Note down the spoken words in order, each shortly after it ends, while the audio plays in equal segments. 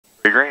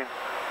Green.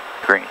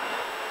 Green.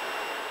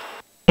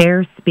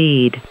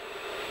 Airspeed.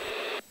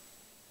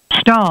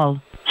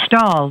 Stall.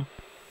 Stall.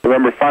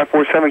 November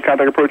 547,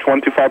 contact approach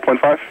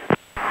 125.5.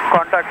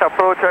 Contact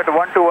approach at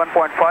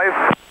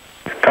 121.5.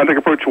 Contact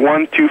approach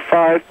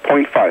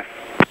 125.5.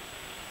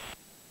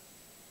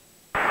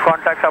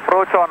 Contact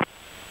approach on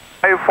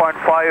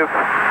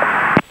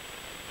 5.5.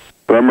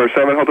 November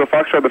 7, Hotel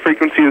Foxtrot, the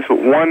frequency is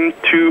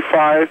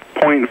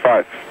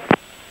 125.5.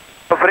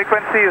 The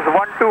frequency is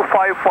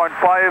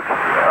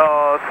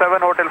 125.5,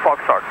 7 Hotel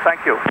Foxtrot.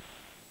 Thank you.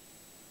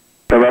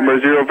 November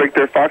 0,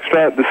 Victor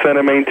Foxtrot, descend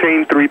and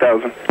maintain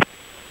 3,000.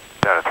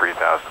 Down to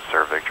 3,000,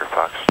 sir, Victor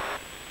Fox.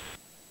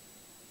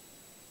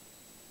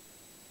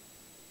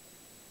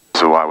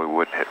 This is why we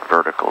wouldn't hit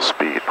vertical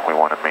speed. We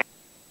want to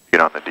get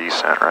on the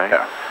descent, right?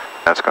 Yeah.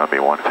 That's going to be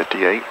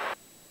 158.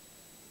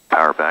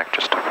 Power back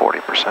just to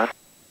 40%.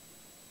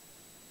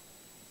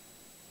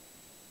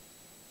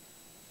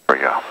 There we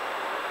go.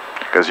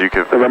 Because you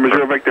could... November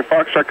 0, Victor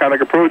Foxtrot,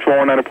 contact approach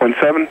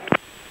 119.7.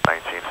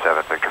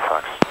 19.7, Victor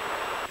Fox.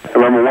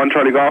 November 1,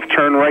 Charlie Golf,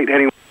 turn right,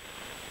 heading...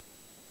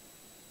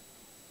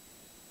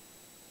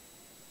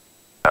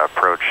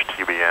 Approach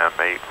TBM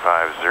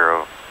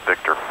 850,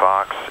 Victor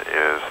Fox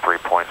is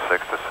 3.6,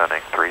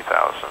 descending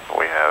 3,000.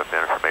 We have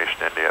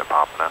information India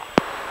Pompano.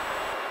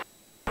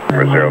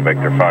 Number 0,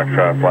 Victor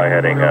Foxtrot, fly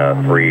heading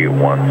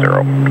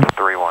 310.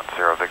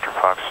 310, Victor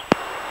Fox.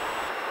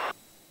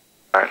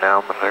 Alright, now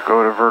I'm going to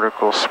go to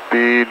vertical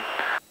speed.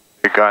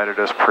 They guided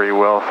us pretty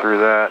well through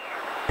that.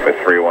 With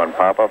 31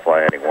 pop-up,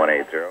 fly heading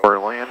 180. We're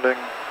landing.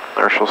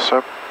 Inertial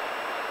sep.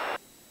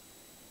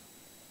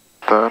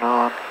 That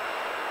on.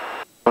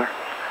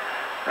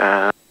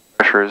 And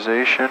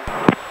pressurization.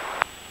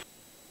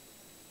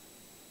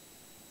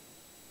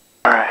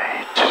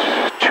 Alright,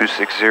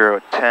 260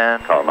 at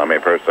 10. Call Miami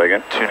approach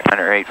again.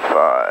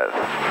 2985.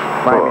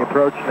 Miami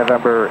approach,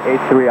 November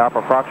 83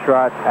 Alpha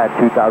Foxtrot at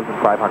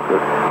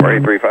 2,500.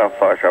 83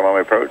 Foxtrot,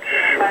 Miami approach.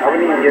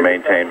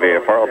 Maintain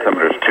VFR,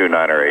 altimeter is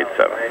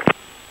 2987.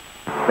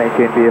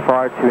 Maintain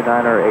VFR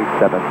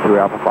 2987 through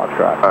Alpha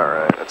Foxtrot.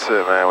 Alright, that's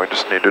it, man. We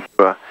just need to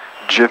do a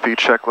jiffy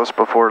checklist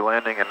before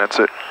landing, and that's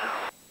it.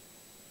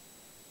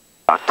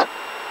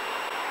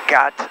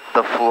 Got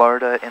the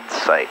Florida in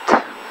sight.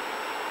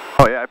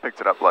 Oh yeah, I picked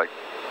it up like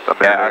a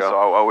minute ago. I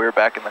saw while we were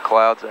back in the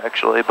clouds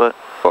actually, but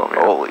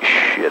holy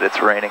shit,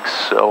 it's raining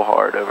so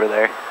hard over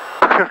there.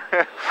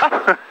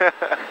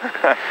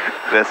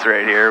 This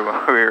right here,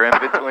 when we were in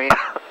between.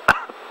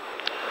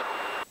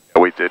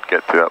 We did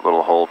get through that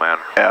little hole, man.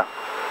 Yeah.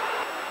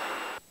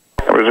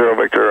 Number 0,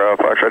 Victor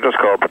Foxtrot, just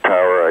call up the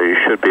tower. You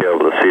should be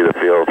able to see the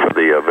field for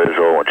the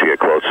visual once you get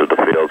closer to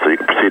the field, so you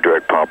can proceed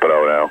direct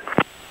Pompano now.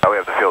 We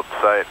have the field in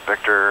sight,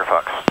 Victor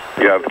Fox.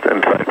 You have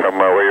insight from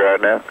where you're at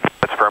now?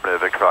 That's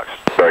affirmative, Victor Fox.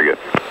 Very good.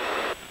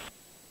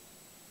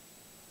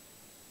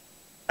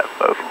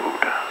 Mode.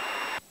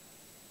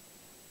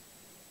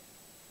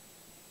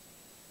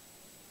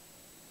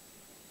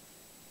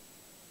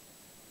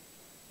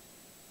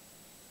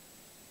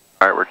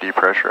 Alright, we're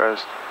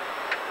depressurized.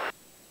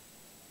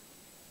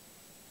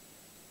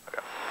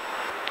 Okay.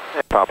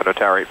 Pompano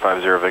Tower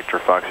 850, Victor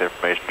Fox,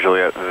 information,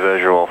 Juliet,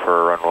 visual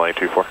for runway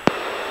 24.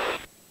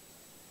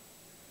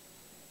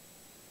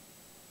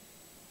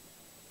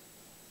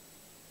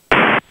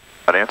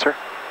 Answer?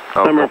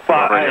 Number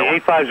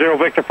 850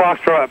 Victor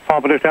Foxtrot,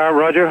 Pompano Tower,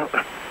 roger.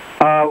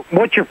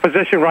 What's your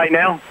position right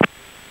now?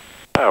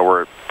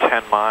 We're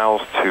 10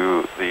 miles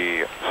to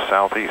the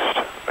southeast,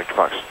 Victor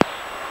Fox.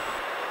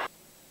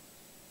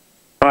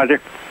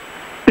 Roger.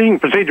 You can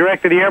proceed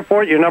direct to the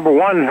airport. You're number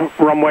 1,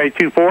 runway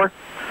 24.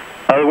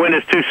 The wind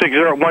is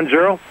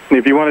 26010.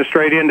 If you want to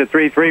straight into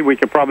 33, we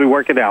could probably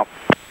work it out.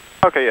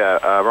 Okay, yeah,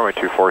 runway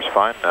 24 is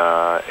fine.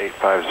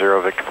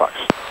 850 Victor Fox.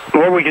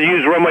 Or we could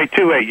use runway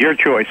 28, your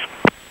choice.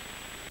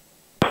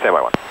 Stand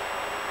by 1.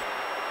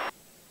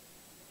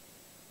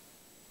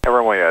 And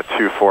runway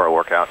 24 will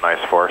work out nice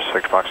for us,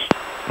 Victor Fox.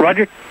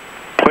 Roger.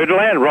 Clear to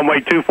land,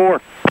 runway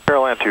 24. Clear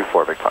to land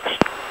 24, Victor Fox.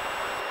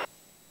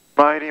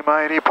 Mighty,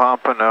 mighty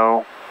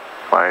Pompano.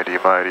 Mighty,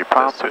 mighty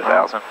Pompano.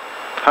 2,000.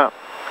 Huh.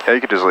 Yeah,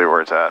 you can just leave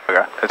where it's at.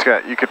 Okay. It's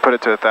got. You could put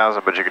it to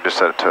 1,000, but you can just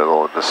set it to a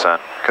little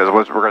descent. Because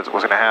what's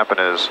going to happen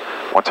is,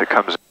 once it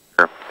comes in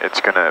here, it's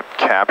going to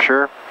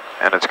capture,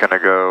 and it's going to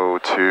go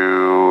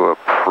to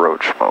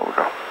approach mode.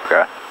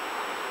 Okay.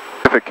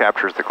 If it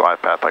captures the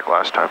glide path like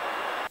last time.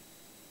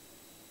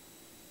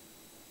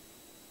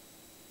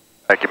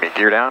 Give me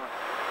gear down.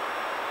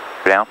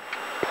 Down.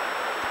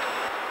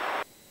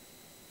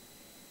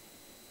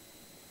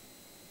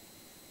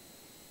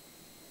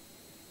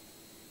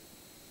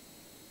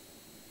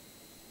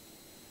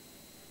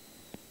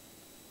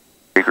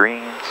 Three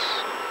greens.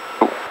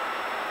 Ooh.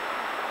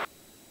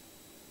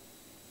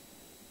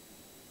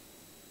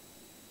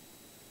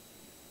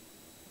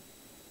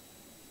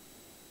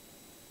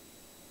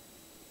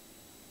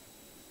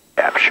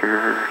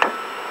 Captured.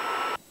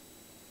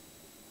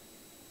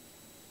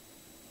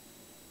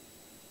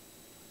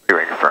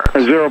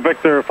 Confirmed. 0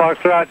 Victor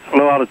Foxtrot,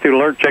 low altitude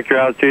alert, check your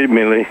altitude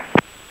immediately.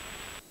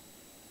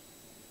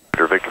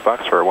 Victor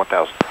Fox for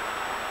 1,000.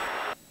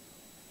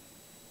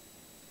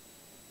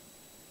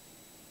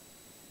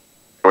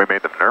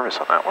 twice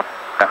on that one.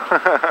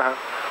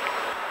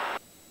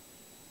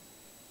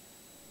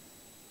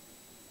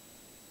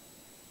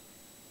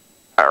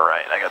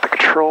 Alright, I got the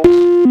controls.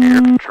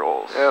 Air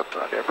controls.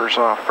 Yep, dippers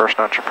off. First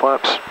notch your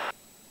flaps.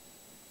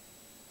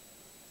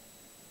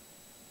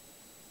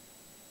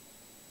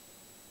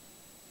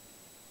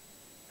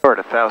 We're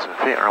at 1,000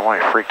 feet. I don't know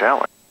why you freaked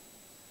out.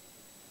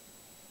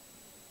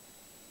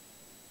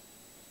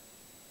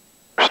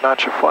 First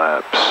notch your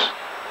flaps.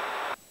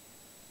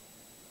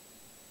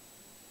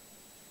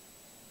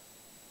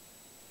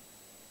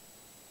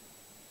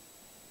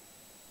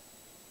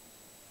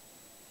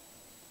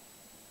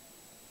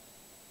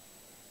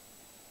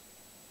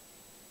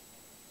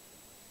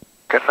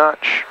 Good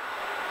notch.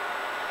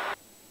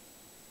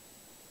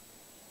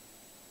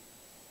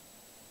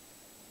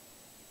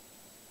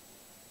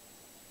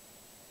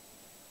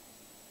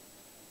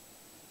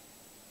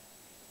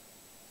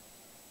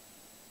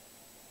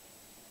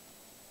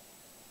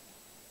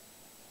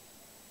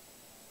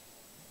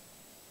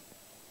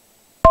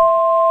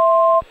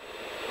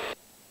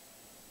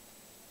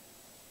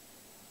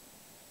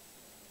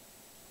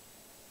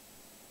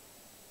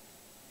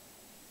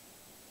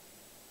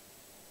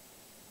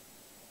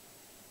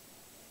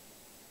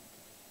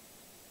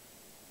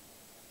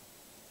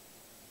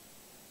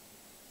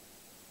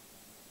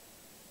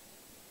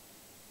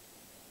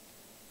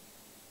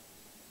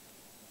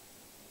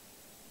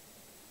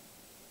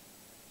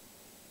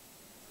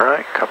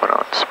 Alright, coming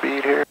on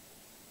speed here.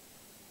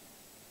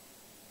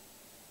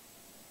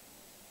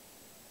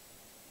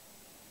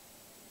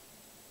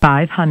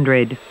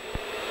 $500.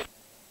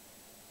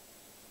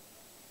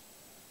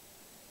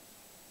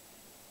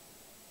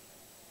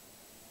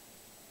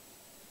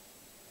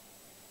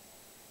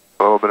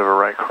 A little bit of a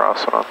right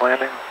crossing on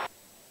landing.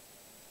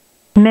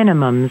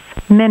 Minimums.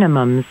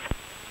 Minimums.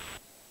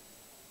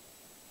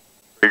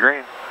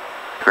 Green.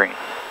 Green.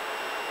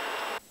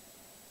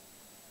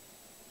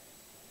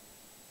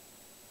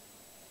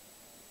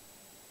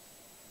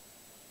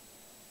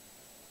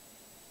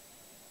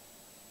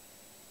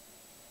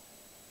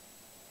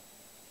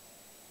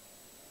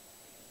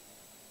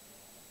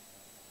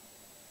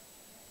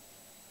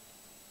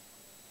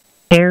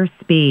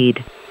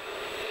 Airspeed.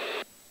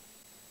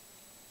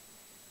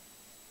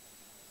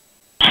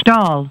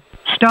 Stall.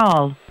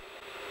 Stall.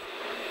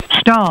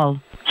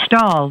 Stall.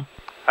 Stall.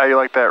 How you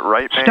like that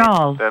right main,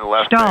 Stall. then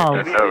left Stall.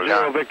 main, then nose?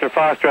 Zero Victor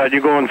Foxtrot,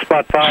 you go on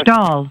spot 5.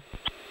 Stall.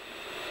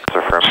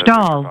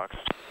 Stall.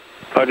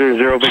 Roger,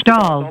 0 Victor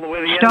Stall. Fox, all the way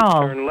to the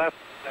Stall. end, turn left,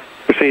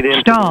 proceed into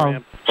Stall. the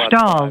ramp, spot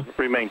Stall. 5,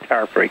 remain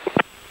tower free.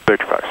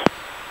 Victor Fox.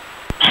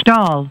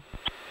 Stall.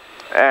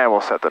 And we'll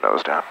set the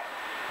nose down.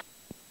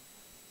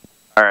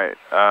 Alright,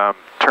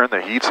 turn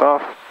the heats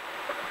off.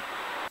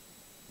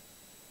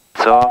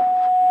 It's off.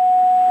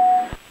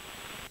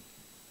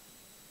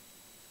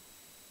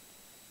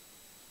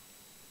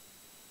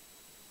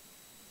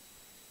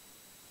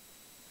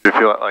 Do you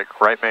feel it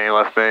like right main,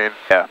 left main?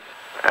 Yeah.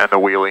 And the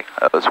wheelie.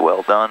 That was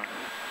well done.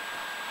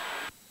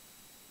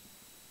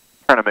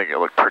 Trying to make it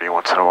look pretty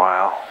once in a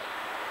while.